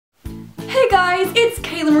guys, it's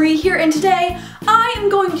KaylaMarie here, and today I am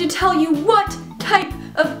going to tell you what type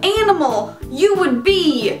of animal you would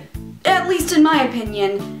be, at least in my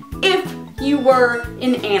opinion, if you were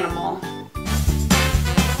an animal.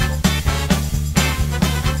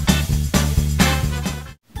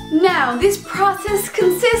 Now, this process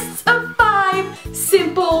consists of 5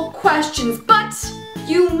 simple questions, but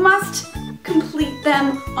you must complete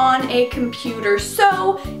them on a computer.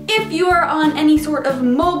 So, if you are on any sort of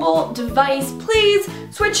mobile device, please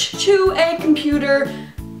switch to a computer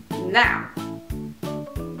now.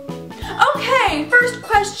 Okay, first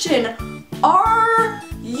question. Are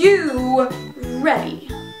you ready?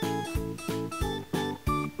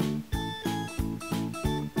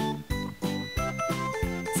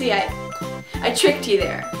 See, I tricked you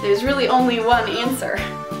there. There's really only one answer.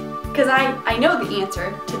 Because I know the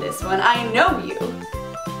answer to this one. I know you.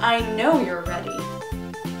 I know you're ready.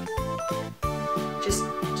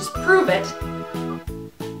 Just prove it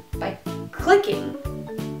by clicking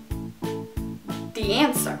the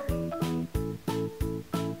answer,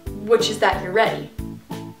 which is that you're ready.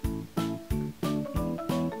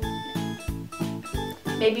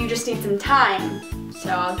 Maybe you just need some time, so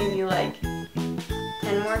I'll give you like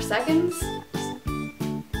 10 more seconds. Just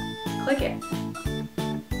click it.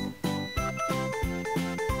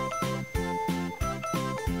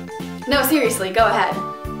 No, seriously, go ahead.